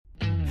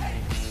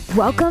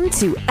Welcome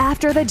to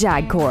After the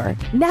JAG Corps,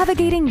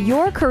 Navigating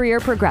Your Career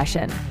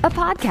Progression, a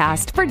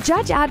podcast for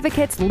judge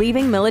advocates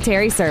leaving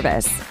military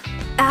service.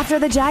 After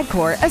the JAG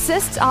Corps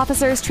assists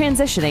officers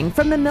transitioning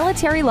from the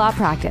military law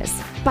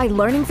practice by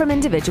learning from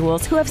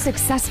individuals who have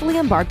successfully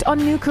embarked on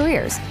new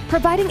careers,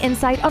 providing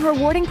insight on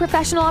rewarding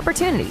professional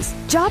opportunities,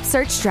 job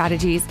search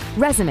strategies,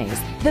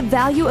 resumes, the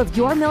value of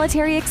your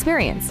military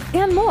experience,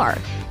 and more.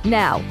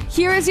 Now,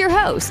 here is your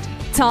host,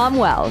 Tom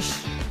Welsh.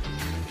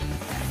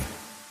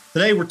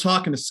 Today, we're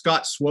talking to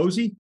Scott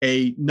Suozzi,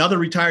 another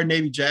retired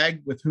Navy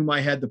JAG with whom I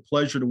had the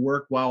pleasure to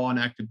work while on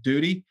active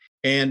duty.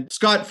 And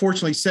Scott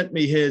fortunately sent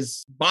me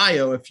his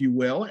bio, if you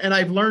will, and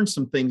I've learned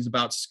some things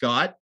about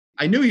Scott.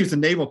 I knew he was a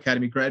Naval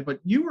Academy grad, but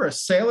you were a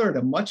sailor at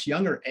a much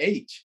younger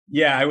age.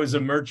 Yeah, I was a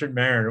merchant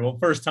mariner. Well,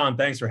 first, Tom,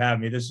 thanks for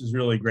having me. This is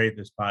really great,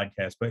 this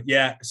podcast. But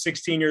yeah,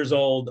 16 years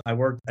old, I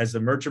worked as a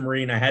merchant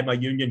marine. I had my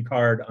union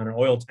card on an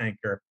oil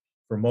tanker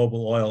for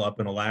Mobil Oil up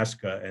in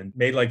Alaska and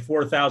made like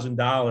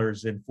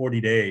 $4,000 in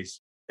 40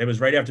 days. It was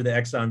right after the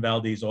Exxon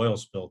Valdez oil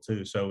spill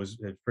too. So it was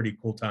a pretty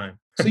cool time.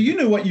 So you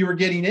knew what you were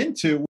getting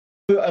into,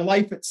 a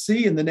life at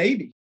sea in the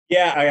Navy.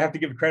 Yeah, I have to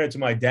give credit to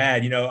my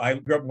dad. You know, I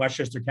grew up in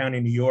Westchester County,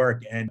 New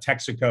York, and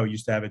Texaco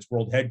used to have its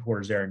world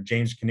headquarters there. And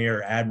James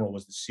Kinnear, Admiral,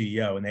 was the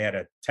CEO. And they had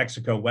a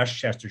Texaco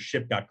Westchester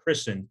ship got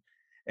christened.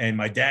 And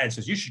my dad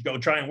says, you should go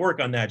try and work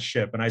on that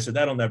ship. And I said,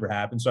 that'll never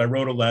happen. So I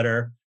wrote a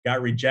letter,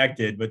 got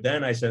rejected. But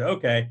then I said,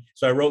 okay.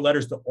 So I wrote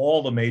letters to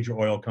all the major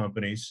oil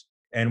companies.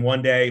 And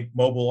one day,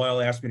 Mobil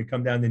Oil asked me to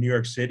come down to New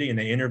York City, and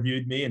they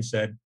interviewed me and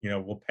said, you know,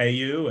 we'll pay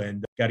you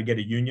and got to get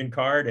a union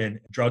card and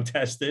drug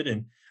tested.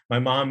 And my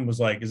mom was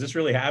like, is this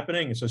really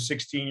happening? And so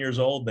 16 years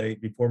old,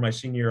 before my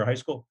senior year of high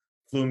school,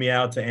 flew me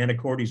out to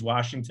Anacortes,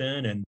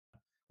 Washington, and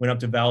went up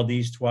to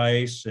Valdez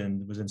twice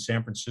and was in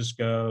San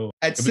Francisco.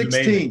 At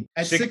 16.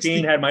 At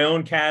 16, had my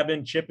own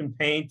cabin, chip and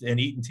paint, and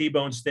eating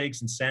T-bone steaks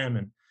and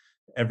salmon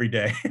every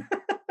day.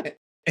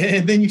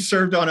 And then you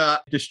served on a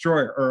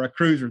destroyer or a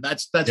cruiser.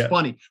 That's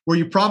funny. Where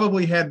you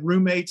probably had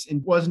roommates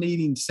and wasn't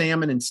eating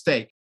salmon and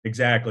steak.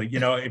 Exactly. You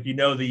know, if you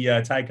know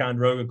the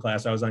Ticonderoga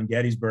class, I was on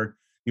Gettysburg.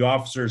 The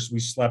officers, we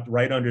slept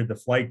right under the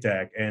flight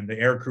deck, and the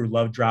air crew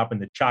loved dropping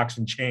the chocks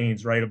and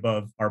chains right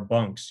above our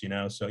bunks, you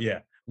know? So yeah,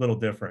 a little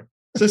different.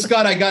 So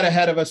Scott, I got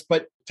ahead of us,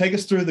 but take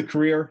us through the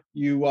career.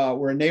 You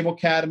were a Naval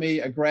Academy,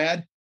 a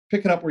grad.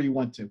 Pick it up where you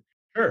want to.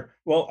 Sure.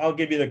 Well, I'll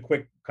give you the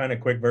quick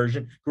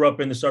version. Grew up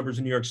in the suburbs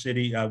of New York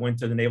City. Went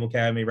to the Naval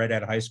Academy right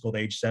out of high school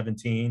at age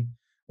 17.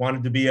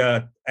 Wanted to be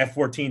a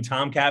F-14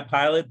 Tomcat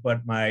pilot,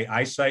 but my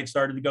eyesight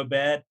started to go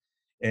bad.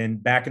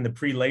 And back in the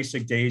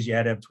pre-LASIK days, you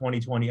had to have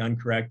 20/20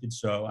 uncorrected.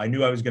 So I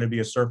knew I was going to be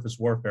a surface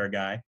warfare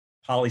guy.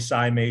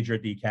 Poli-sci major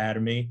at the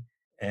academy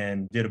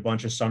and did a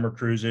bunch of summer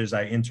cruises.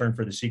 I interned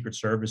for the Secret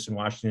Service in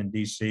Washington,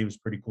 D.C. It was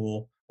pretty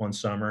cool one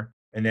summer.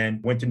 And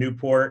then went to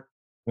Newport,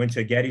 went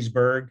to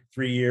Gettysburg,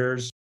 3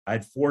 years. I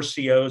had 4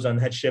 COs on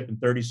that ship in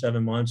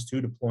 37 months,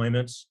 2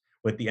 deployments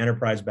with the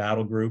Enterprise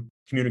Battle Group,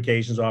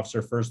 communications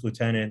officer, first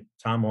lieutenant,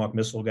 Tomahawk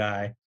missile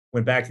guy.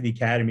 Went back to the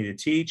academy to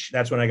teach.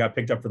 That's when I got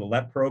picked up for the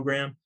LEP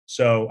program.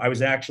 So I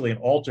was actually an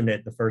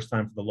alternate the first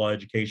time for the law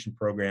education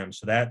program.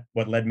 So that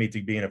what led me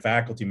to being a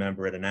faculty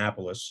member at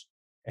Annapolis.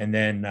 And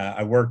then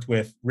I worked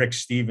with Rick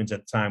Stevens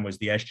at the time, was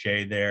the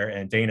SJ there,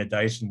 and Dana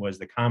Dyson was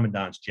the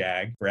commandant's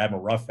JAG for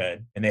Admiral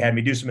Roughhead. And they had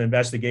me do some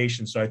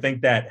investigations. So I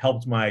think that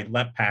helped my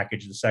LEP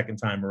package the second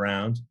time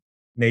around.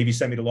 Navy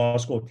sent me to law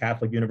school at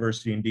Catholic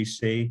University in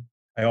DC.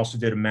 I also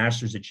did a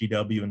master's at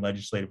GW in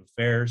legislative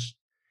affairs.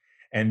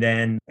 And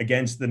then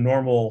against the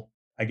normal,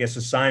 I guess,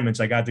 assignments,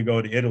 I got to go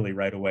to Italy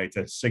right away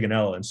to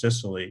Sigonella in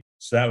Sicily.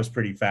 So that was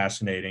pretty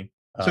fascinating.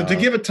 So to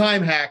give a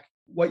time hack,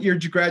 what year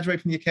did you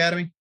graduate from the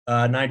academy?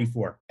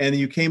 94. And then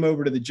you came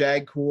over to the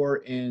JAG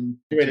Corps in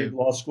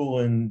law school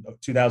in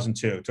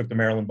 2002. Took the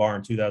Maryland bar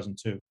in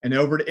 2002. And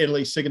over to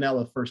Italy,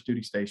 Sigonella, first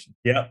duty station.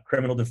 Yep.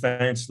 Criminal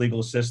defense, legal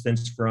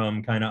assistance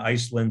from kind of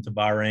Iceland to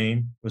Bahrain.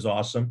 It was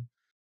awesome.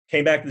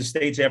 Came back to the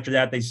States after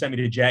that. They sent me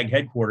to JAG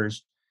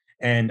headquarters.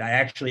 And I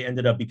actually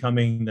ended up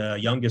becoming the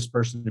youngest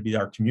person to be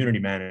our community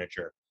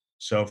manager.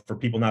 So for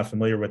people not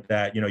familiar with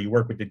that, you know, you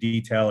work with the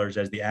detailers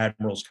as the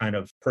admiral's kind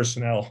of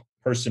personnel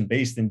person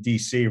based in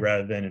DC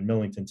rather than in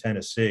Millington,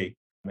 Tennessee.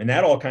 And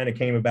that all kind of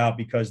came about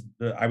because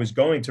I was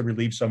going to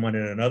relieve someone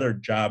in another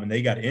job and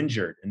they got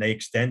injured and they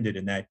extended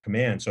in that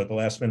command. So at the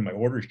last minute, my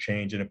orders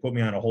changed and it put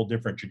me on a whole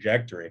different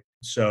trajectory.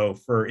 So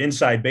for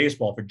inside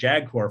baseball, for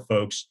JAG Corps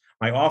folks,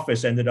 my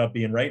office ended up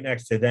being right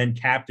next to then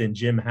Captain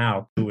Jim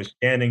Howe, who was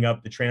standing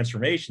up the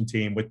transformation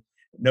team with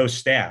no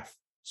staff.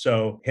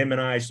 So him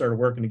and I started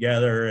working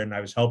together and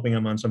I was helping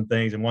him on some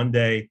things. And one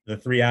day the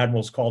 3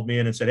 admirals called me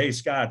in and said, hey,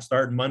 Scott,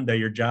 starting Monday,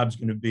 your job's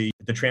going to be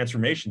the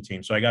transformation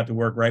team. So I got to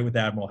work right with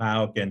Admiral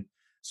Howe and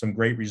some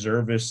great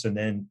reservists. And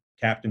then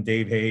Captain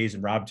Dave Hayes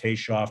and Rob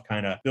Tayshoff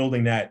kind of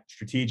building that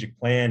strategic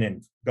plan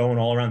and going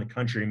all around the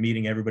country and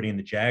meeting everybody in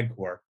the JAG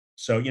Corps.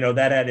 So, you know,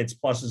 that had its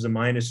pluses and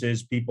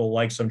minuses. People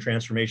liked some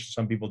transformation,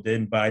 some people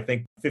didn't. But I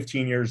think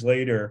 15 years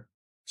later,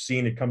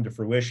 seeing it come to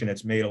fruition,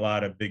 it's made a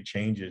lot of big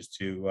changes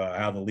to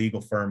how the legal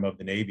firm of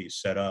the Navy is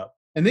set up.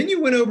 And then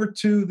you went over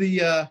to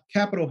the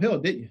Capitol Hill,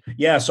 didn't you?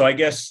 Yeah. So I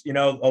guess, a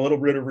little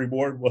bit of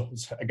reward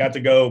was I got to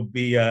go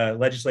be a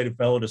legislative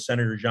fellow to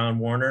Senator John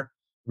Warner,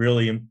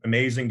 really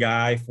amazing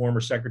guy, former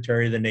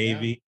Secretary of the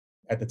Navy.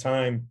 Yeah. At the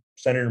time,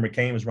 Senator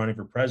McCain was running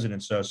for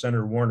president. So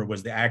Senator Warner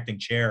was the acting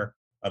chair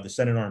of the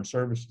Senate Armed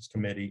Services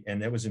Committee.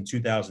 And that was in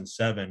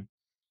 2007.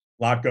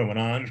 A lot going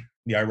on,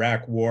 the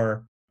Iraq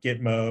War,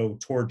 Gitmo,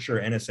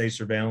 torture, NSA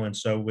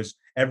surveillance. So it was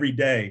every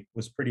day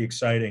was pretty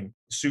exciting.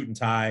 Suit and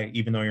tie,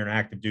 even though you're in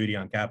active duty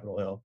on Capitol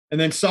Hill. And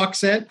then Sock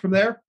sent from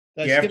there?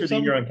 Yeah, after the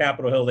year on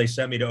Capitol Hill, they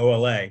sent me to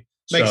OLA.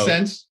 Makes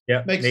sense.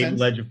 Yeah, makes Navy sense.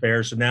 Ledge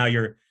Affairs. So now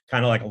you're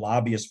kind of like a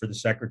lobbyist for the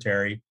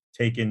secretary,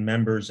 taking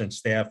members and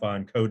staff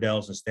on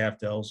CODELs and staff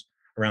dells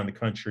around the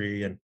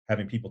country and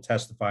having people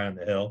testify on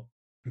the Hill.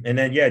 And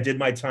then, I did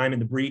my time in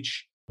the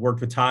breach,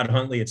 worked with Todd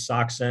Huntley at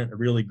SOCCENT, a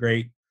really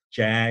great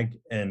JAG,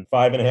 and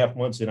 5.5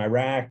 months in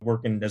Iraq,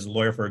 working as a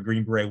lawyer for a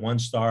Green Beret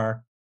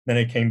 1-star. Then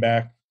I came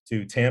back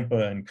to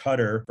Tampa and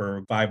Qatar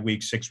for 5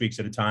 weeks, 6 weeks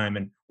at a time,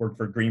 and worked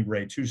for a Green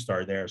Beret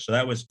 2-star there. So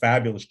that was a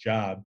fabulous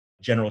job.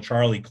 General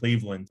Charlie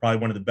Cleveland, probably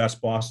one of the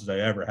best bosses I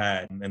ever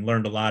had, and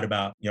learned a lot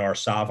about our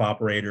SOF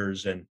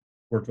operators and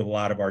worked with a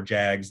lot of our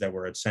JAGs that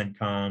were at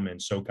CENTCOM and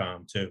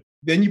SOCOM too.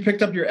 Then you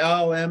picked up your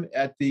LLM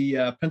at the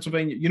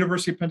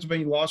University of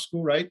Pennsylvania Law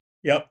School, right?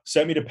 Yep.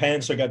 Sent me to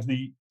Penn. So I got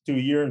to do a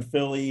year in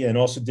Philly and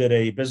also did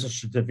a business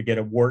certificate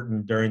at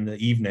Wharton during the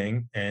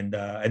evening. And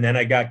then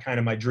I got kind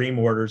of my dream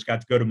orders,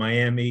 got to go to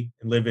Miami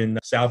and live in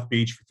South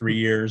Beach for 3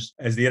 years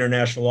as the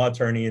international law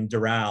attorney in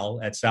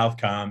Doral at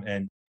Southcom.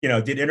 And,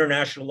 did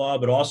international law,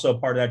 but also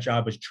part of that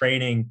job was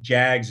training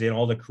JAGs in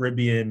all the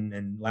Caribbean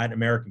and Latin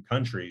American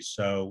countries.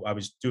 So I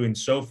was doing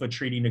SOFA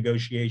treaty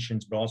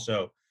negotiations, but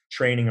also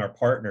training our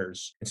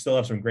partners, and still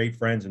have some great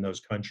friends in those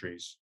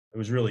countries. It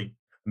was really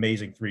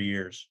amazing 3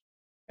 years.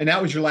 And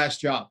that was your last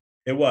job?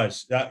 It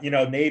was,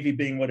 Navy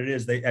being what it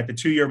is, they at the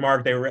 2-year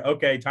mark, they were,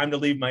 okay, time to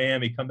leave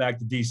Miami, come back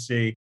to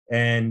DC.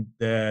 And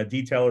the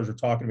detailers were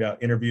talking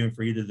about interviewing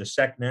for either the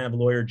SecNav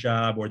lawyer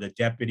job or the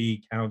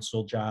deputy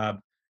counsel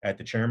job at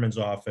the chairman's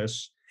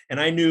office. And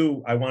I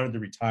knew I wanted to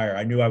retire.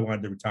 I knew I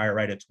wanted to retire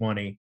right at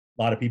 20.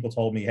 A lot of people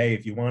told me, hey,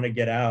 if you want to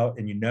get out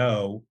and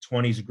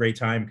 20 is a great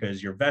time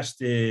because you're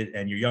vested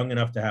and you're young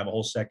enough to have a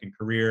whole second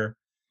career.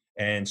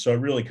 And so it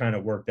really kind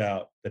of worked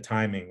out. The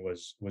timing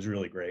was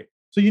really great.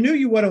 So you knew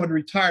you wanted to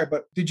retire,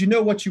 but did you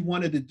know what you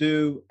wanted to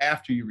do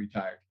after you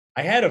retired?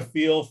 I had a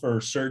feel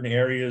for certain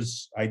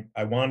areas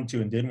I wanted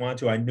to and didn't want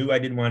to. I knew I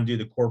didn't want to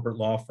do the corporate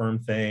law firm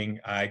thing.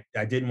 I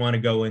didn't want to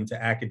go into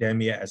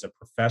academia as a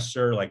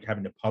professor, like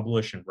having to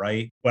publish and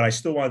write, but I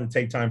still wanted to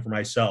take time for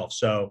myself.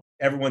 So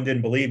everyone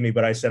didn't believe me,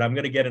 but I said, I'm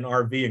going to get an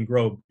RV and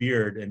grow a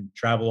beard and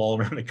travel all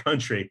around the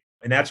country.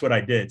 And that's what I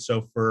did.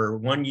 So for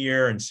 1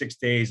 year and 6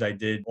 days, I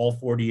did all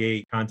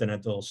 48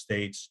 continental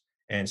states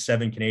and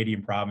 7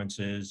 Canadian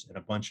provinces and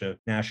a bunch of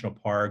national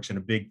parks and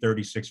a big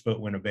 36-foot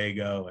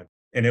Winnebago.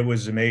 And it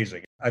was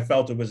amazing. I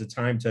felt it was a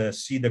time to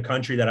see the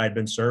country that I'd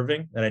been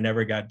serving, that I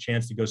never got a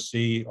chance to go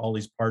see all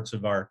these parts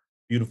of our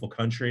beautiful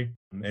country.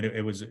 And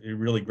it was a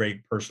really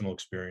great personal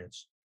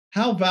experience.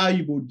 How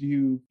valuable do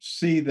you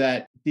see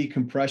that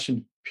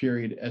decompression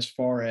period as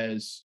far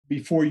as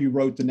before you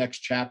wrote the next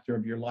chapter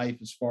of your life,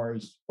 or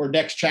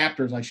next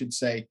chapters, I should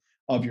say,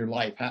 of your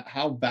life?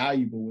 How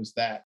valuable was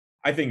that?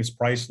 I think it's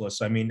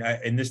priceless. I mean,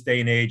 in this day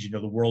and age,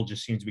 the world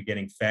just seems to be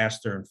getting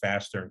faster and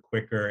faster and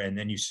quicker. And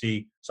then you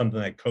see something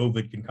like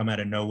COVID can come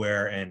out of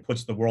nowhere and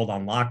puts the world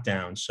on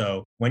lockdown.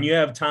 So when you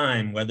have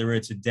time, whether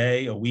it's a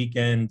day, a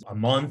weekend, a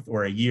month,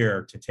 or a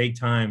year, to take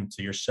time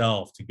to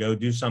yourself, to go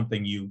do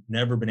something you've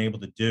never been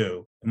able to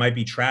do, it might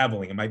be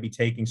traveling, it might be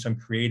taking some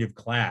creative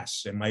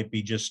class, it might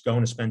be just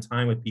going to spend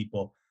time with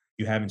people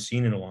you haven't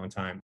seen in a long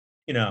time.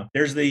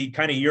 There's the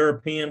kind of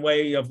European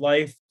way of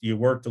life. Do you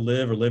work to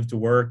live or live to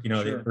work,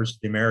 Sure. versus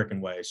the American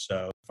way.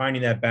 So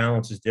finding that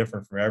balance is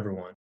different for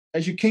everyone.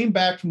 As you came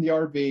back from the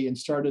RV and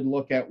started to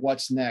look at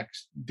what's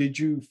next, did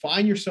you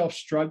find yourself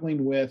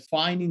struggling with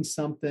finding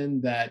something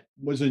that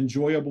was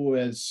enjoyable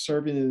as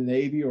serving in the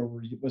Navy, or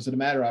was it a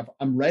matter of,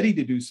 I'm ready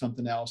to do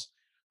something else,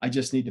 I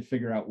just need to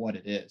figure out what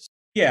it is?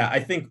 Yeah, I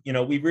think,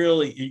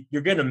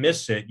 you're going to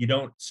miss it. You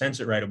don't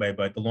sense it right away,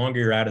 but the longer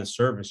you're out of the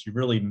service, you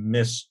really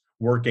miss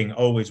working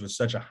always with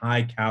such a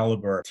high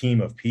caliber team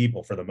of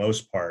people for the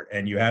most part.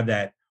 And you have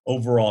that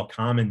overall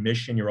common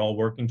mission you're all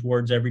working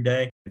towards every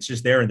day. It's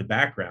just there in the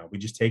background. We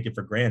just take it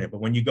for granted.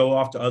 But when you go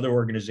off to other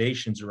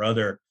organizations or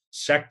other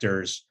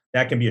sectors,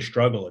 that can be a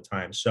struggle at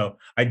times. So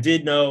I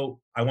did know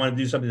I wanted to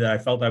do something that I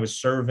felt I was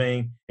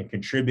serving and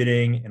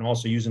contributing and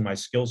also using my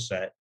skill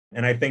set.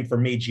 And I think for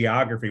me,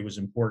 geography was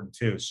important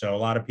too. So a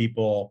lot of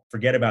people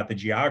forget about the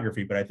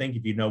geography, but I think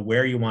if you know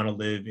where you want to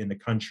live in the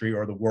country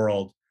or the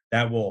world,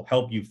 that will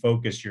help you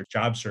focus your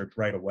job search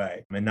right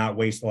away and not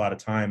waste a lot of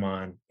time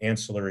on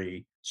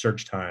ancillary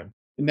search time.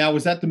 Now,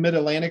 was that the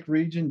Mid-Atlantic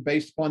region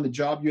based upon the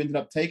job you ended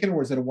up taking, or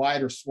was it a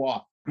wider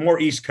swath? More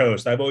East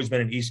Coast. I've always been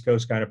an East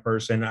Coast kind of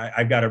person.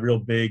 I've got a real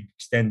big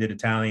extended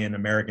Italian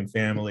American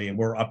family, and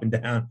we're up and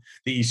down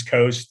the East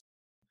Coast.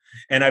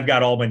 And I've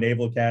got all my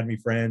Naval Academy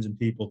friends and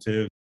people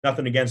too.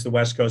 Nothing against the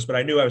West Coast, but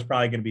I knew I was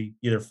probably going to be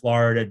either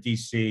Florida,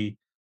 DC,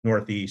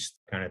 Northeast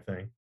kind of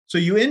thing. So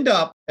you end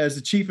up as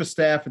the chief of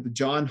staff at the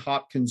Johns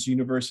Hopkins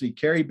University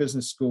Carey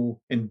Business School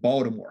in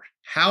Baltimore.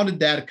 How did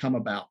that come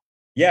about?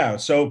 Yeah,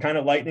 so kind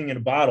of lightning in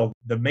a bottle.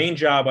 The main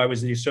job, I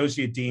was the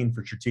associate dean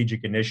for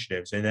strategic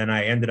initiatives, and then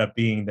I ended up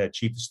being the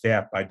chief of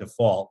staff by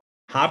default.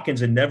 Hopkins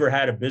had never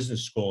had a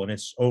business school in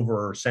its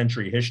over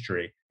century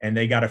history, and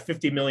they got a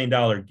 $50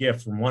 million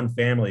gift from one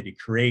family to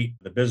create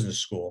the business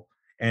school.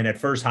 And at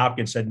first,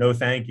 Hopkins said, no,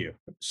 thank you.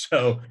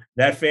 So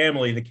that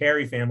family, the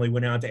Carey family,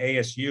 went out to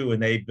ASU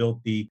and they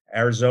built the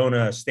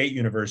Arizona State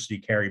University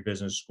Carey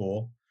Business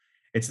School.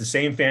 It's the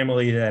same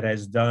family that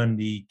has done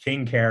the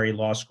King Carey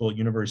Law School at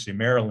University of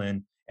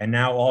Maryland, and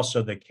now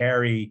also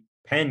the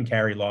Penn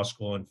Carey Law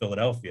School in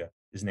Philadelphia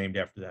is named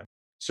after them.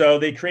 So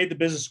they created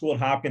the business school at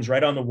Hopkins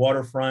right on the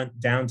waterfront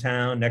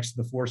downtown next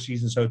to the Four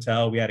Seasons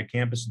Hotel. We had a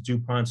campus in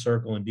DuPont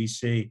Circle in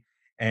DC.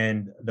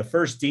 And the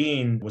first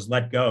dean was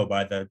let go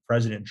by the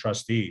president and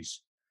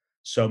trustees.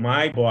 So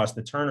my boss,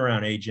 the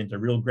turnaround agent, a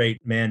real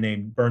great man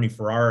named Bernie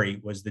Ferrari,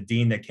 was the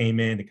dean that came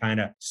in to kind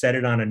of set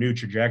it on a new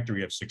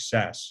trajectory of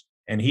success.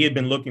 And he had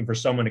been looking for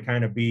someone to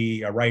kind of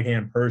be a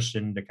right-hand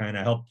person to kind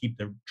of help keep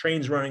the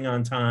trains running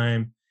on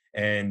time.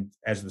 And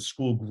as the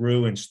school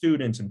grew in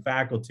students and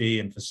faculty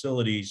and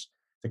facilities,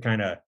 to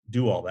kind of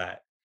do all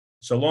that.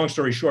 So long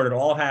story short, it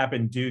all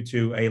happened due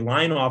to a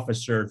line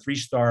officer,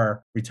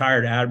 3-star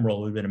retired admiral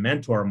who had been a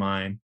mentor of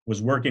mine,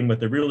 was working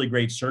with a really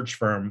great search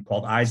firm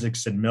called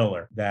Isaacson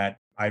Miller that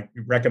I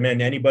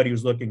recommend anybody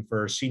who's looking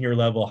for senior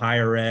level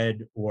higher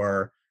ed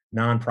or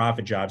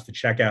nonprofit jobs to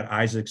check out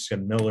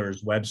Isaacson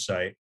Miller's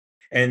website.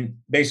 And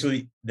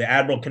basically, the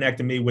admiral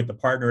connected me with the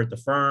partner at the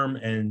firm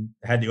and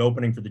had the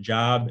opening for the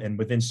job. And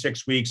within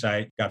 6 weeks,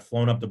 I got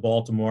flown up to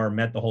Baltimore,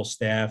 met the whole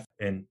staff,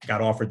 and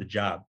got offered the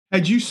job.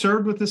 Had you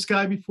served with this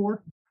guy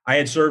before? I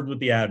had served with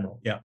the admiral,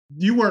 yeah.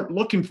 You weren't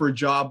looking for a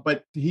job,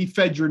 but he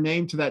fed your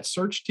name to that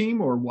search team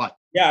or what?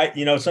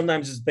 Yeah,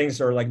 sometimes things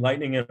are like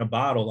lightning in a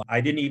bottle. I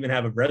didn't even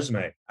have a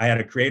resume. I had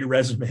to create a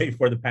resume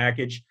for the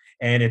package.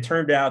 And it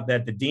turned out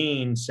that the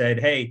dean said,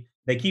 hey,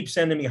 they keep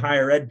sending me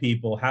higher ed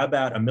people. How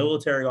about a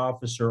military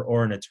officer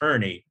or an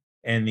attorney?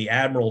 And the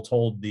admiral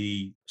told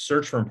the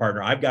search firm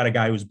partner, I've got a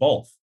guy who's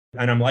both.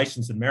 And I'm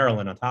licensed in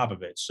Maryland on top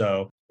of it.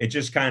 So it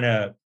just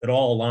it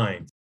all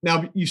aligned.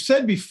 Now, you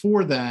said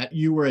before that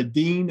you were a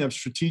dean of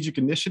strategic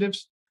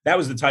initiatives. That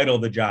was the title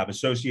of the job,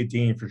 Associate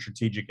Dean for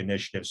Strategic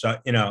Initiatives. So,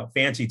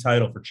 fancy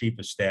title for Chief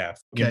of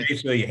Staff. Okay.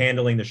 Basically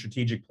handling the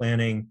strategic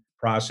planning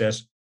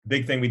process.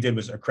 Big thing we did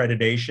was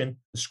accreditation.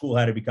 The school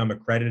had to become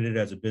accredited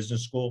as a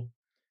business school,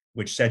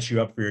 which sets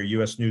you up for your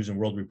U.S. News and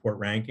World Report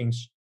rankings.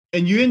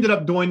 And you ended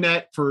up doing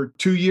that for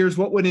 2 years.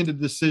 What went into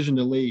the decision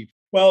to leave?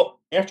 Well,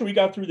 after we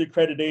got through the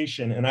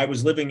accreditation, and I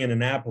was living in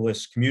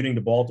Annapolis, commuting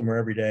to Baltimore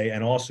every day,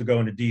 and also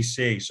going to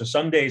DC. So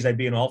some days I'd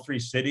be in all three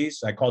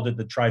cities. I called it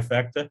the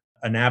trifecta: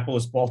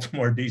 Annapolis,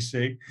 Baltimore,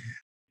 DC.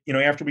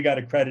 After we got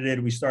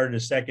accredited, we started a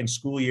second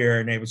school year,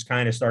 and it was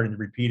kind of starting to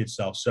repeat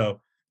itself.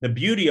 So the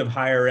beauty of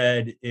higher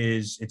ed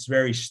is it's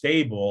very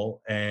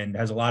stable and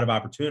has a lot of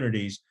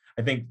opportunities.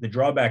 I think the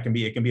drawback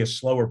it can be a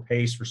slower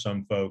pace for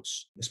some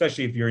folks,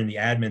 especially if you're in the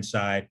admin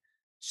side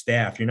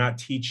staff. You're not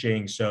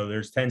teaching, so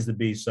there tends to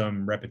be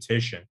some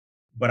repetition.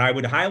 But I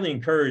would highly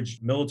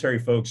encourage military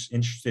folks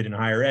interested in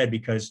higher ed,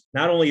 because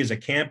not only is a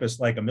campus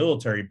like a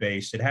military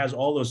base, it has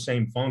all those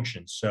same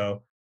functions.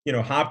 So,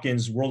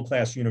 Hopkins,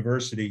 world-class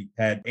university,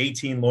 had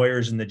 18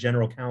 lawyers in the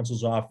general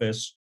counsel's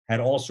office, had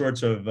all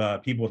sorts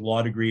of people with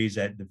law degrees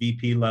at the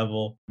VP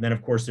level. And then,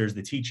 of course, there's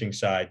the teaching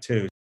side,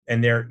 too.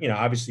 And there,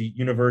 obviously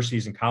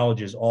universities and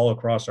colleges all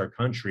across our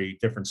country,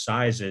 different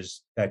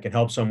sizes, that can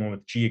help someone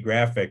with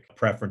geographic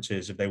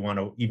preferences if they want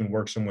to even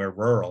work somewhere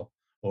rural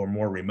or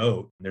more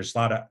remote. There's a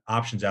lot of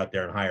options out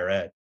there in higher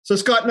ed. So,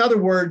 Scott, in other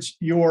words,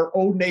 your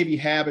old Navy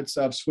habits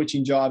of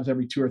switching jobs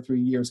every 2 or 3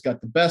 years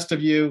got the best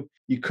of you.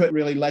 You couldn't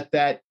really let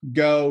that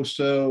go.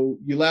 So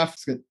you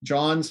left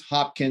Johns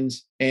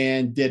Hopkins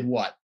and did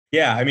what?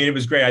 Yeah, it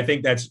was great. I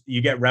think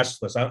you get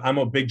restless. I'm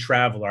a big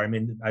traveler.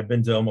 I've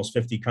been to almost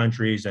 50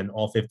 countries and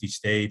all 50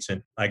 states,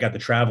 and I got the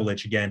travel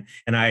itch again.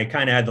 And I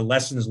kind of had the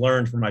lessons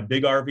learned from my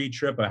big RV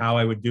trip of how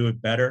I would do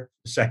it better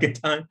the second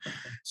time.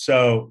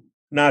 So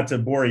not to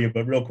bore you,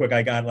 but real quick,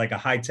 I got like a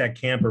high-tech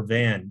camper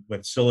van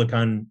with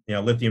silicon,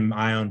 lithium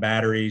ion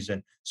batteries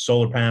and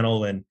solar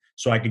panel. And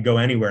so I could go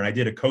anywhere. And I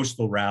did a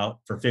coastal route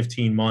for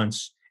 15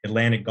 months,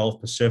 Atlantic,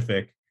 Gulf,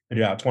 Pacific. I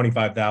did about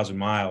 25,000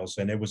 miles,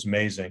 and it was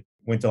amazing.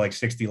 Went to like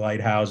 60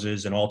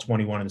 lighthouses and all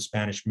 21 of the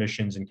Spanish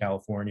missions in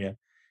California.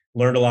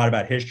 Learned a lot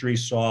about history,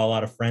 saw a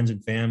lot of friends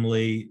and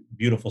family,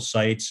 beautiful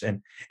sights.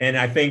 And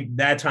I think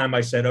that time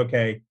I said,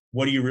 okay,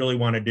 what do you really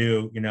want to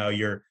do?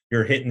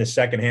 You're hitting the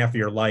second half of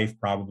your life,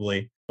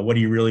 probably. What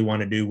do you really want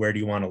to do? Where do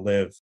you want to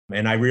live?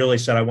 And I really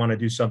said, I want to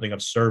do something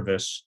of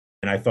service.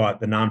 And I thought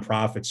the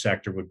nonprofit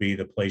sector would be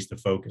the place to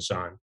focus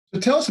on.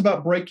 So tell us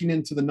about breaking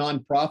into the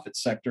nonprofit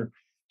sector.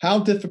 How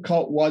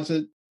difficult was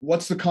it?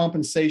 What's the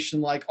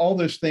compensation like? All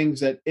those things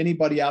that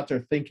anybody out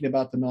there thinking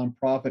about the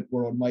nonprofit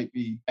world might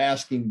be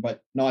asking,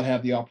 but not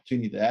have the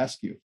opportunity to ask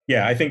you.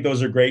 Yeah, I think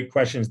those are great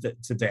questions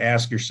to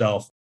ask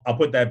yourself. I'll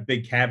put that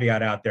big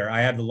caveat out there.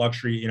 I have the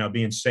luxury,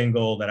 being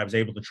single, that I was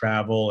able to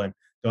travel and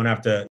don't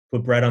have to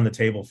put bread on the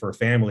table for a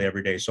family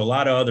every day. So a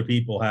lot of other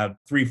people have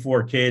 3,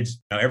 4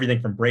 kids, everything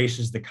from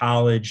braces to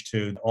college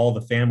to all the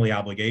family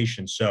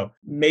obligations. So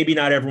maybe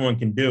not everyone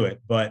can do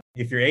it, but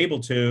if you're able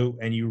to,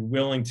 and you're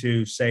willing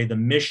to say the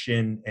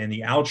mission and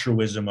the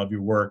altruism of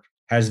your work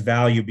has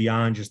value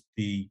beyond just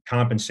the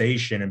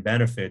compensation and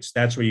benefits,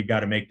 that's where you've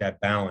got to make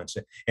that balance.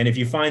 And if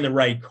you find the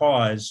right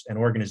cause and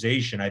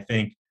organization, I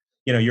think,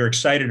 you're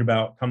excited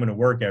about coming to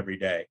work every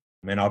day.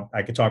 And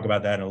I could talk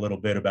about that in a little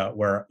bit about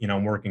where,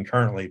 I'm working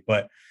currently,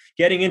 but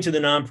getting into the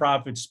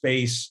nonprofit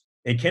space,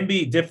 it can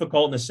be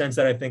difficult in the sense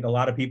that I think a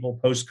lot of people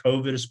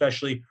post-COVID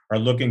especially are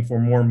looking for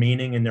more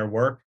meaning in their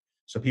work.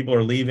 So people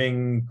are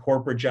leaving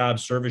corporate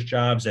jobs, service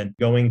jobs, and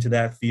going to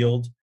that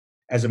field.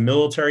 As a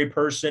military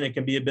person, it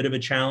can be a bit of a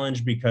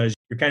challenge because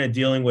you're kind of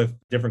dealing with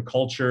different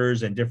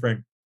cultures and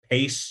different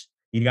pace.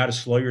 You got to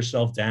slow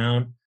yourself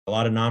down. A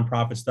lot of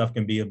nonprofit stuff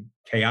can be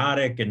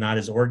chaotic and not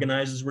as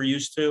organized as we're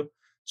used to.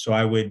 So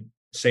I would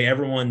say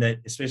everyone that,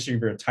 especially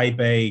if you're a type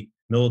A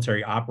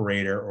military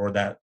operator or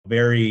that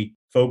very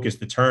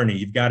focused attorney,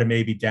 you've got to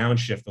maybe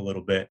downshift a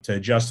little bit to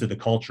adjust to the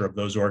culture of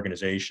those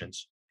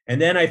organizations.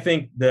 And then I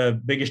think the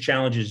biggest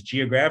challenge is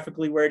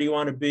geographically, where do you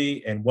want to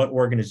be and what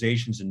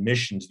organizations and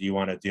missions do you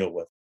want to deal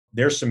with?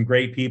 There's some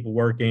great people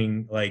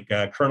working like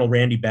Colonel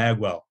Randy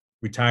Bagwell,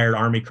 retired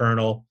Army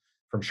colonel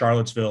from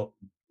Charlottesville.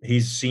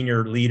 He's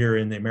senior leader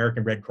in the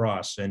American Red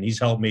Cross, and he's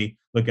helped me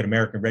look at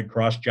American Red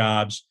Cross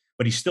jobs,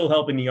 but he's still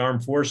helping the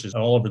armed forces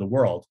all over the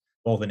world,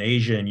 both in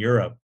Asia and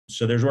Europe.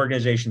 So there's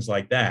organizations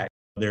like that.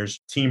 There's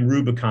Team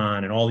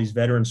Rubicon and all these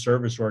veteran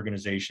service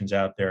organizations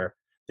out there.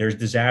 There's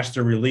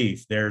disaster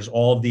relief. There's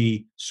all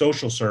the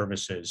social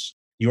services.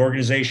 The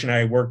organization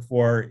I worked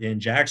for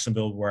in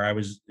Jacksonville, where I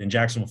was in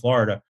Jacksonville,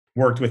 Florida,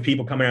 worked with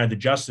people coming out of the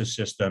justice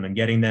system and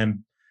getting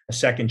them a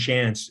second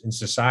chance in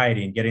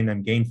society and getting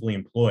them gainfully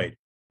employed.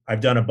 I've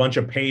done a bunch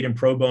of paid and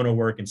pro bono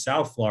work in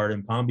South Florida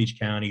in Palm Beach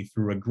County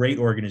through a great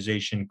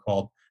organization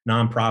called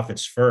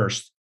Nonprofits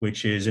First,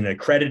 which is an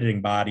accrediting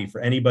body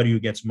for anybody who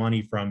gets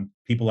money from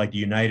people like the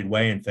United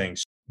Way and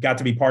things. Got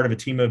to be part of a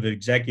team of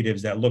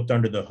executives that looked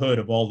under the hood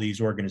of all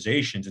these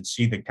organizations and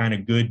see the kind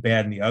of good,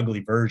 bad, and the ugly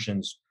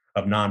versions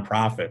of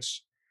nonprofits.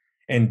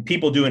 And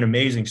people doing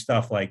amazing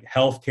stuff like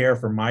healthcare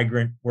for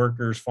migrant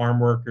workers, farm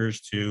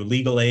workers, to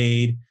legal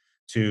aid,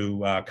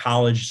 to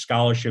college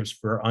scholarships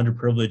for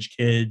underprivileged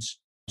kids.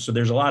 So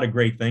there's a lot of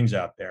great things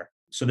out there.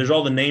 So there's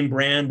all the name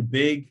brand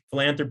big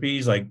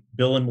philanthropies like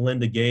Bill and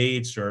Melinda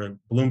Gates or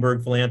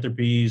Bloomberg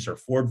Philanthropies or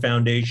Ford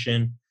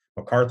Foundation,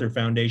 MacArthur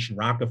Foundation,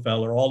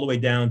 Rockefeller, all the way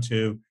down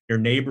to your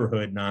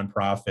neighborhood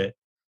nonprofit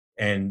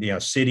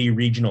and city,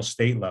 regional,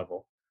 state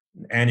level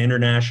and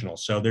international.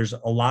 So there's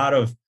a lot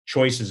of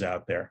choices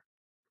out there.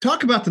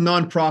 Talk about the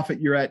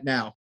nonprofit you're at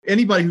now.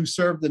 Anybody who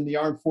served in the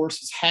armed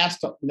forces has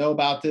to know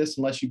about this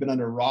unless you've been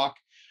under a rock.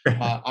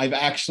 I've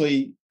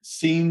actually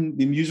seen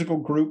the musical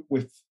group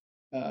with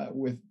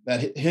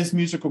that his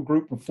musical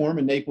group perform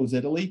in Naples,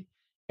 Italy.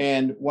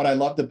 And what I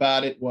loved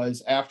about it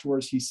was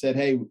afterwards he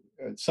said,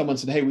 someone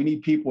said, hey, we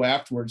need people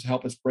afterwards to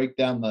help us break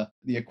down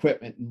the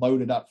equipment and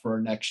load it up for our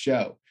next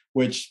show,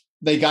 which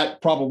they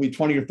got probably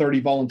 20 or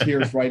 30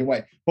 volunteers right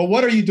away. But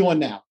what are you doing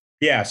now?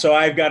 Yeah, so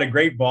I've got a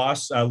great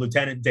boss,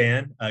 Lieutenant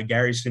Dan,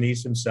 Gary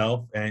Sinise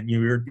himself. And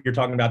you're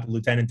talking about the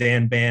Lieutenant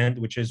Dan Band,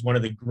 which is one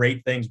of the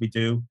great things we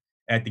do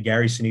at the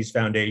Gary Sinise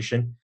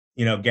Foundation.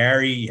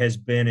 Gary has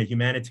been a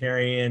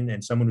humanitarian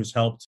and someone who's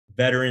helped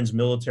veterans,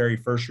 military,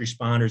 first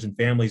responders, and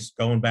families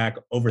going back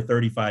over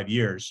 35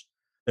 years.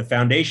 The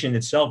foundation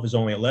itself is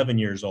only 11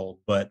 years old,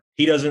 but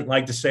he doesn't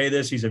like to say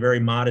this. He's a very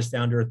modest,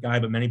 down-to-earth guy,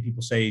 but many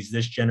people say he's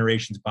this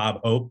generation's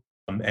Bob Hope.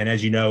 And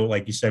as you know,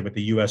 like you said, with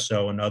the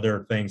USO and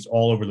other things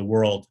all over the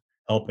world,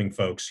 helping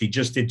folks. He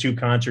just did 2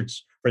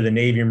 concerts for the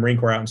Navy and Marine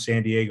Corps out in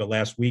San Diego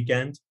last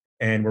weekend.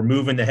 And we're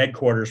moving the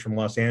headquarters from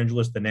Los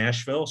Angeles to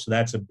Nashville. So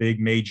that's a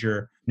big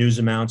major news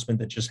announcement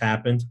that just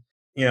happened.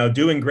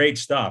 Doing great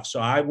stuff. So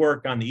I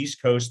work on the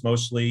East Coast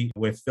mostly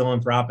with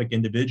philanthropic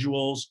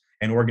individuals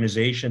and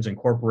organizations and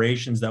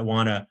corporations that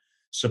want to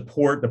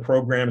support the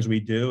programs we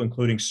do,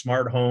 including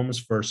smart homes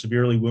for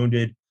severely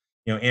wounded,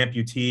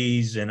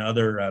 amputees and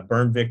other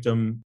burn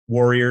victim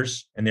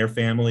warriors and their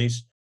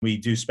families. We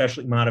do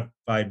specially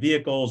modified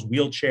vehicles,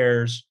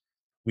 wheelchairs.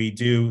 We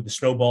do the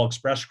Snowball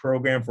Express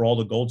program for all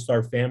the Gold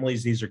Star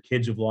families. These are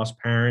kids who've lost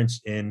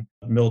parents in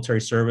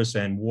military service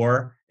and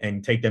war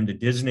and take them to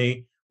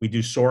Disney. We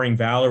do Soaring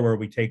Valor, where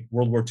we take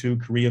World War II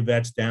Korea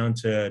vets down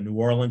to New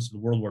Orleans, to the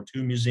World War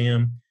II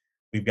Museum.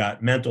 We've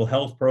got mental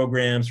health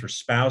programs for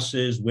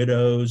spouses,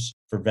 widows,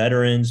 for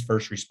veterans,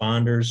 first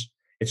responders.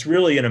 It's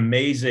really an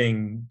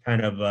amazing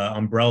kind of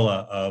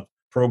umbrella of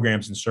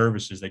programs and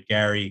services that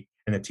Gary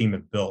and the team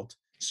have built.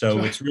 So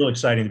it's real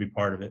exciting to be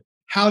part of it.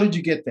 How did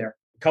you get there?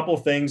 A couple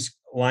of things.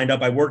 lined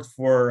up. I worked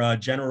for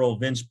General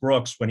Vince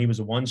Brooks when he was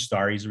a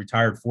 1-star. He's a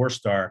retired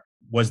 4-star,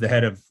 was the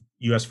head of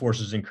U.S.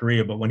 forces in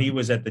Korea. But when he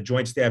was at the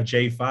Joint Staff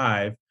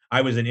J5,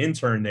 I was an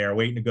intern there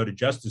waiting to go to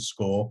justice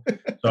school.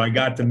 So I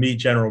got to meet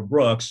General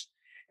Brooks.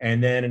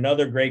 And then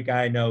another great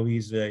guy I know,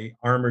 he's a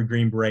Armored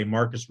Green Beret,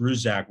 Marcus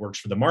Ruzak, works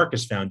for the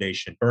Marcus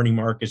Foundation. Bernie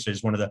Marcus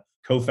is one of the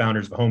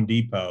co-founders of Home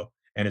Depot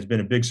and has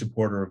been a big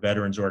supporter of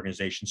veterans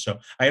organizations. So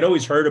I had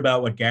always heard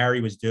about what Gary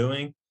was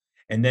doing.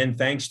 And then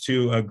thanks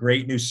to a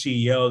great new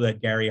CEO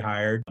that Gary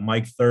hired,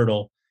 Mike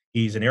Thurtle,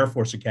 he's an Air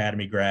Force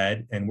Academy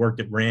grad and worked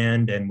at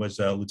RAND and was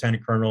a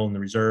lieutenant colonel in the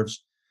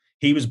reserves.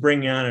 He was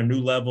bringing on a new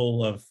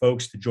level of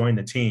folks to join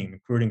the team,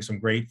 including some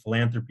great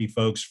philanthropy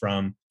folks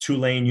from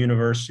Tulane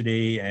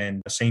University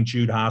and St.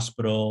 Jude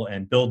Hospital,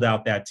 and build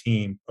out that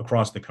team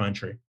across the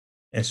country.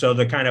 And so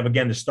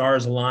the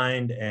stars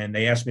aligned, and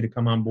they asked me to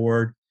come on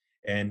board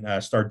and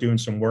start doing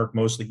some work,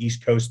 mostly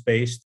East Coast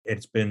based.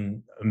 It's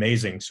been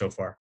amazing so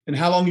far. And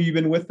how long have you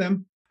been with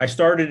them? I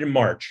started in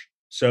March.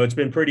 So it's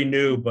been pretty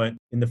new, but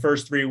in the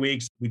first 3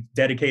 weeks, we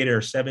dedicated our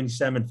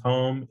 77th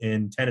home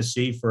in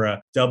Tennessee for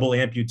a double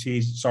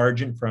amputee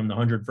sergeant from the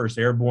 101st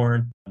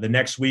Airborne. The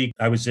next week,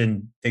 I was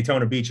in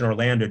Daytona Beach in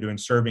Orlando doing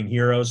Serving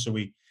Heroes. So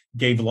we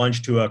gave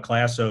lunch to a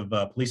class of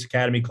Police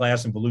Academy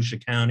class in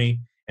Volusia County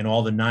and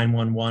all the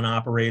 911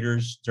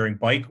 operators during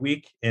Bike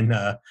Week in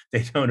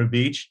Daytona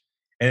Beach.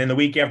 And then the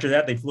week after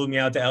that, they flew me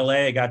out to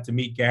LA. I got to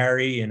meet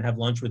Gary and have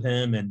lunch with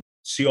him and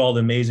see all the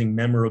amazing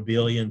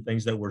memorabilia and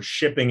things that we're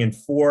shipping in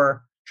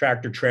 4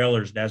 tractor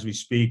trailers as we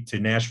speak to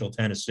Nashville,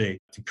 Tennessee,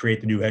 to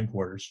create the new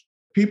headquarters.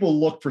 People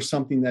look for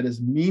something that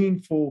is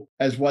meaningful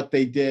as what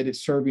they did at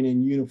serving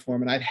in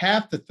uniform. And I'd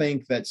have to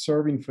think that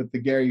serving for the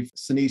Gary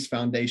Sinise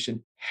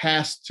Foundation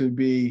has to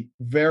be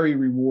very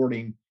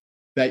rewarding,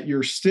 that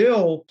you're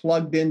still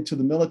plugged into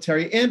the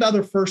military and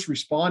other first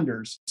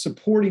responders,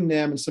 supporting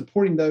them and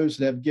supporting those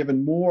that have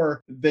given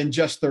more than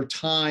just their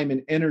time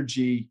and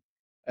energy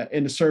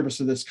in the service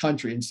of this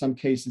country. In some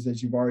cases,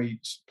 as you've already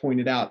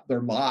pointed out,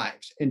 their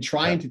lives, and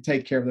trying to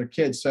take care of their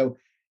kids. So,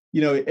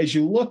 as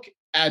you look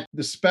at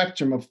the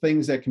spectrum of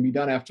things that can be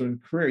done after a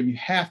career, you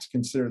have to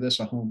consider this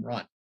a home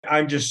run.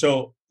 I'm just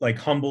so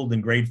humbled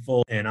and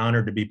grateful and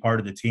honored to be part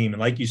of the team.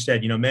 And like you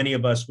said, many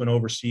of us went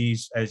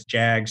overseas as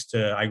JAGs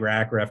to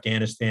Iraq or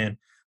Afghanistan,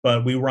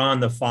 but we were on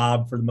the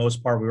FOB for the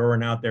most part. We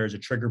weren't out there as a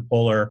trigger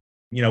puller.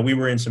 We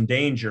were in some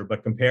danger,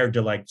 but compared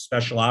to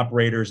special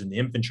operators and the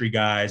infantry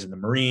guys and the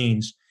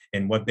Marines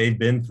and what they've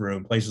been through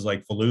in places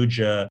like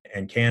Fallujah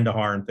and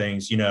Kandahar and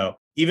things,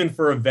 even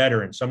for a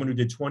veteran, someone who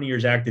did 20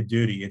 years active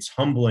duty, it's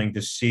humbling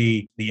to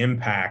see the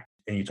impact.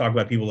 And you talk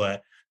about people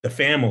that the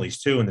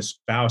families too, and the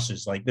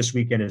spouses, like this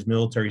weekend is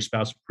Military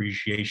Spouse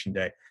Appreciation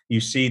Day.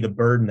 You see the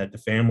burden that the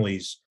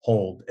families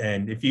hold.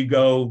 And if you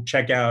go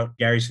check out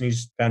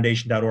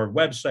GarySiniseFoundation.org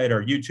website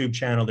or YouTube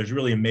channel, there's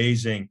really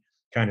amazing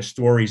kind of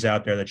stories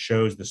out there that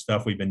shows the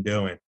stuff we've been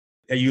doing.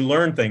 And you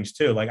learn things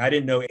too. I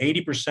didn't know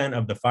 80%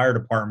 of the fire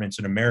departments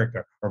in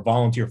America are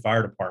volunteer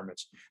fire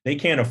departments. They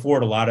can't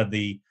afford a lot of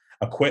the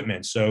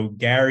equipment. So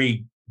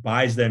Gary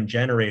buys them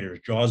generators,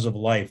 jaws of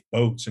life,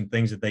 boats, and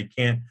things that they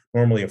can't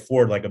normally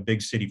afford, like a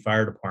big city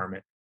fire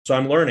department. So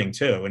I'm learning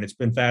too, and it's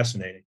been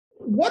fascinating.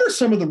 What are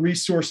some of the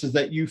resources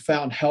that you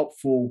found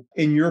helpful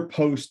in your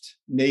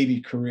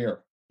post-Navy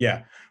career?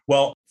 Yeah.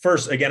 Well,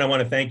 first, again, I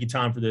want to thank you,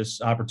 Tom, for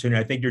this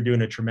opportunity. I think you're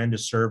doing a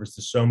tremendous service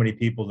to so many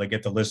people that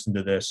get to listen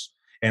to this.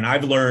 And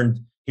I've learned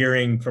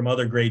hearing from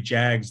other great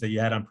JAGs that you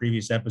had on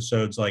previous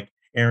episodes, like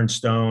Aaron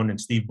Stone and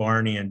Steve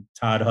Barney and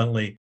Todd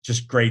Huntley,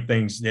 just great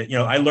things that,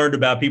 I learned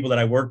about people that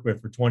I worked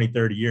with for 20,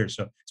 30 years.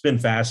 So it's been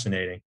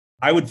fascinating.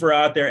 I would throw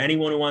out there,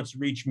 anyone who wants to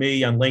reach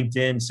me on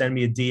LinkedIn, send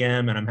me a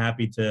DM, and I'm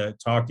happy to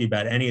talk to you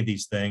about any of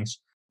these things.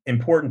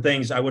 Important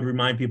things, I would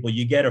remind people,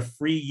 you get a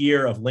free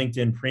year of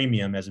LinkedIn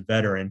Premium as a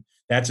veteran.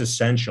 That's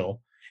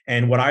essential.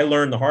 And what I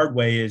learned the hard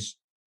way is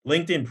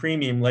LinkedIn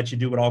Premium lets you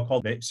do what I'll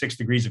call the 6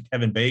 degrees of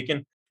Kevin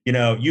Bacon. You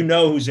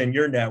know who's in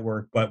your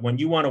network, but when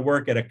you want to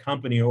work at a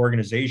company or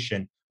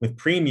organization with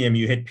Premium,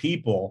 you hit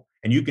people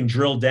and you can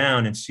drill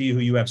down and see who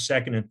you have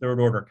second and third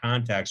order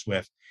contacts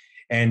with.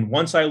 And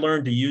once I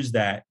learned to use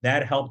that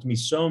helped me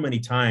so many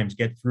times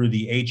get through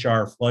the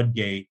HR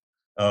floodgate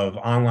of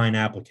online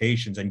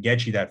applications and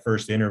get you that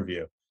first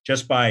interview.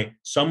 Just by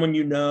someone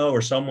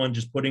or someone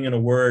just putting in a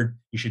word,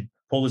 you should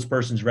pull this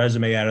person's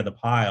resume out of the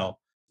pile.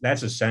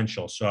 That's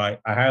essential. So I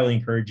highly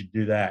encourage you to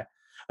do that.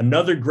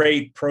 Another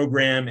great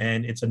program,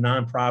 and it's a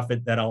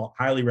nonprofit that I'll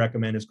highly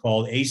recommend, is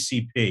called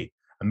ACP,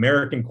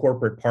 American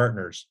Corporate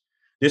Partners.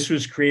 This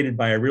was created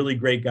by a really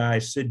great guy,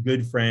 Sid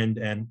Goodfriend,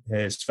 and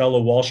his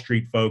fellow Wall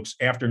Street folks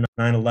after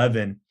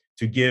 9/11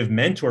 to give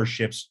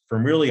mentorships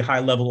from really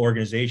high-level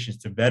organizations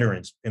to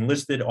veterans,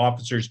 enlisted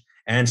officers,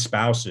 and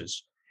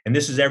spouses. And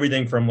this is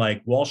everything from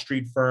like Wall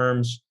Street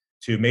firms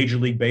to Major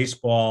League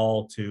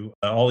Baseball to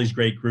all these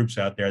great groups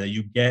out there that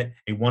you get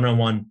a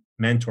one-on-one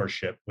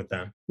mentorship with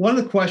them. One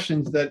of the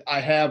questions that I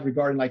have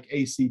regarding like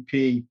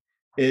ACP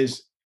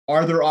is,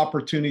 Are there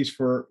opportunities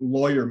for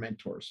lawyer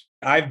mentors?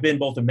 I've been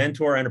both a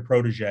mentor and a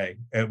protege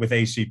with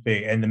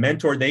ACP. And the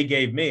mentor they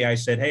gave me, I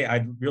said, hey,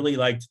 I'd really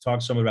like to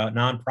talk to someone about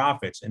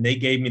nonprofits. And they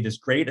gave me this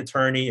great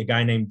attorney, a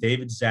guy named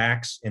David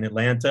Zacks in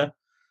Atlanta,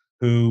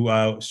 who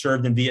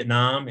served in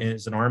Vietnam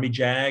as an Army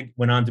JAG,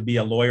 went on to be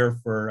a lawyer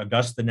for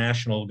Augusta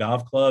National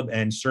Golf Club,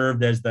 and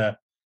served as the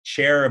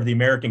chair of the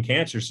American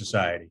Cancer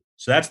Society.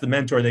 So that's the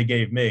mentor they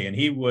gave me. And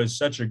he was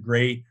such a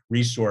great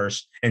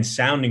resource and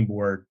sounding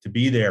board to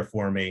be there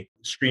for me,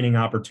 screening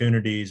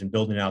opportunities and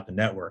building out the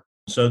network.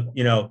 So,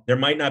 there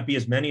might not be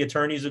as many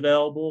attorneys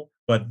available,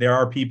 but there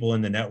are people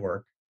in the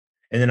network.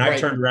 And then I've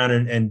turned around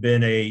and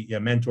been a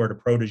mentor to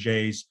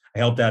proteges. I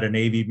helped out a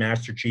Navy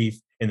Master Chief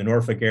in the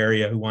Norfolk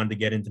area who wanted to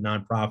get into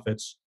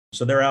nonprofits.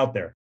 So they're out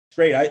there. It's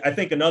great. I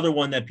think another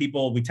one that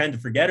we tend to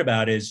forget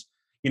about is,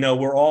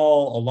 we're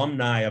all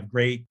alumni of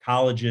great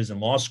colleges and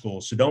law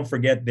schools. So don't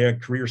forget their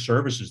career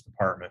services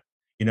department.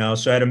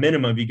 So at a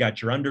minimum, you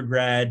got your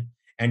undergrad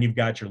and you've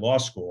got your law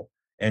school.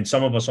 And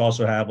some of us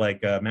also have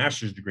like a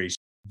master's degrees.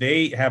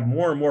 They have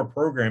more and more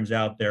programs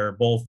out there,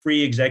 both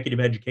free executive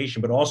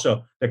education, but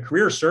also the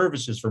career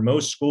services for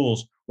most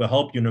schools will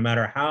help you no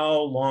matter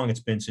how long it's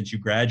been since you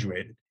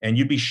graduated. And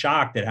you'd be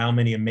shocked at how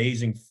many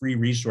amazing free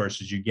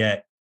resources you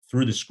get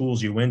through the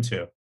schools you went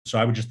to. So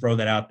I would just throw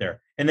that out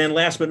there. And then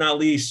last but not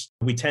least,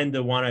 we tend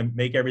to want to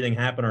make everything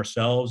happen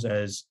ourselves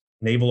as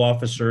naval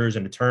officers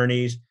and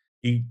attorneys.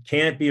 You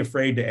can't be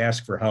afraid to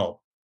ask for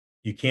help.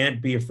 You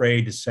can't be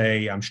afraid to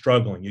say, I'm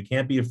struggling. You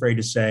can't be afraid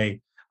to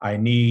say, I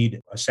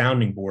need a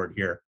sounding board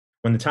here.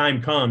 When the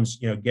time comes,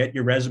 get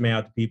your resume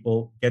out to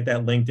people, get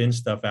that LinkedIn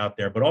stuff out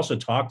there, but also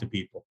talk to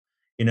people.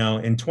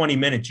 In 20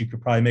 minutes, you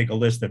could probably make a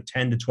list of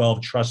 10 to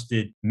 12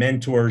 trusted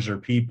mentors or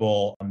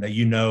people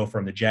that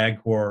from the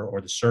JAG Corps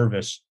or the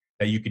service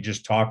that you could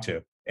just talk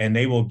to. And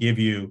they will give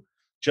you,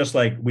 just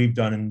like we've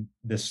done in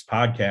this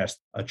podcast,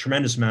 a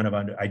tremendous amount of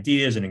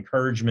ideas and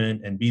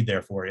encouragement and be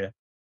there for you.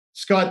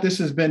 Scott, this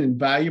has been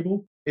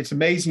invaluable. It's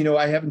amazing.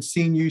 I haven't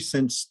seen you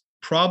since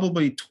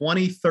probably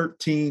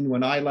 2013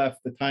 when I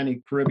left the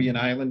tiny Caribbean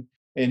island.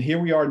 And here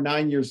we are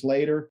 9 years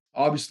later.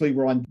 Obviously,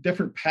 we're on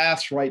different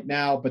paths right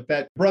now, but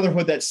that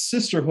brotherhood, that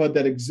sisterhood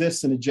that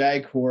exists in the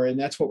JAG Corps, and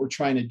that's what we're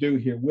trying to do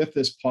here with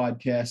this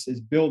podcast,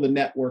 is build a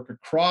network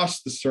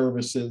across the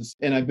services.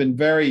 And I've been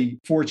very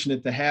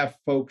fortunate to have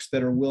folks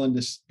that are willing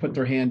to put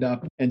their hand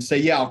up and say,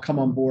 yeah, I'll come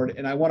on board.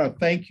 And I want to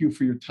thank you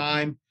for your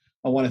time.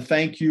 I want to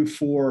thank you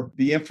for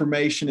the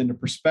information and the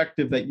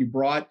perspective that you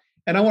brought.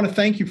 And I want to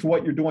thank you for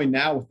what you're doing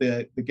now with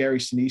the Gary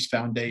Sinise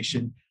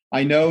Foundation.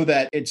 I know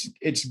that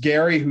it's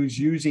Gary who's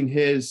using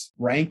his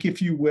rank,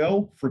 if you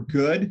will, for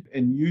good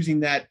and using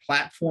that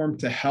platform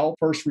to help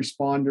first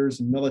responders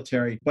and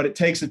military. But it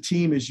takes a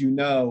team, as you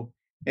know.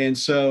 And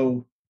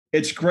so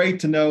it's great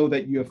to know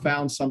that you have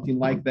found something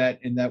like that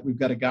and that we've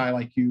got a guy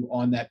like you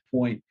on that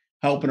point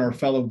helping our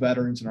fellow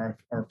veterans and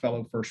our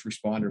fellow first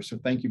responders. So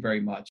thank you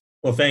very much.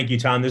 Well, thank you,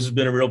 Tom. This has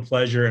been a real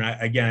pleasure. And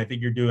I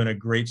think you're doing a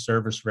great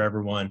service for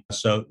everyone.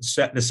 So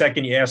the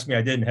second you asked me,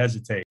 I didn't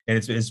hesitate. And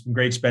it's been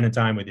great spending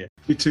time with you.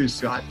 You too,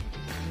 Scott.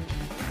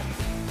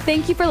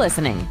 Thank you for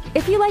listening.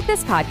 If you like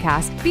this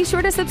podcast, be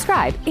sure to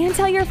subscribe and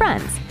tell your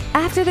friends.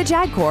 After the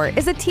JAG Corps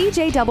is a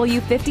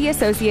TJW 50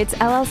 Associates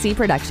LLC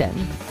production.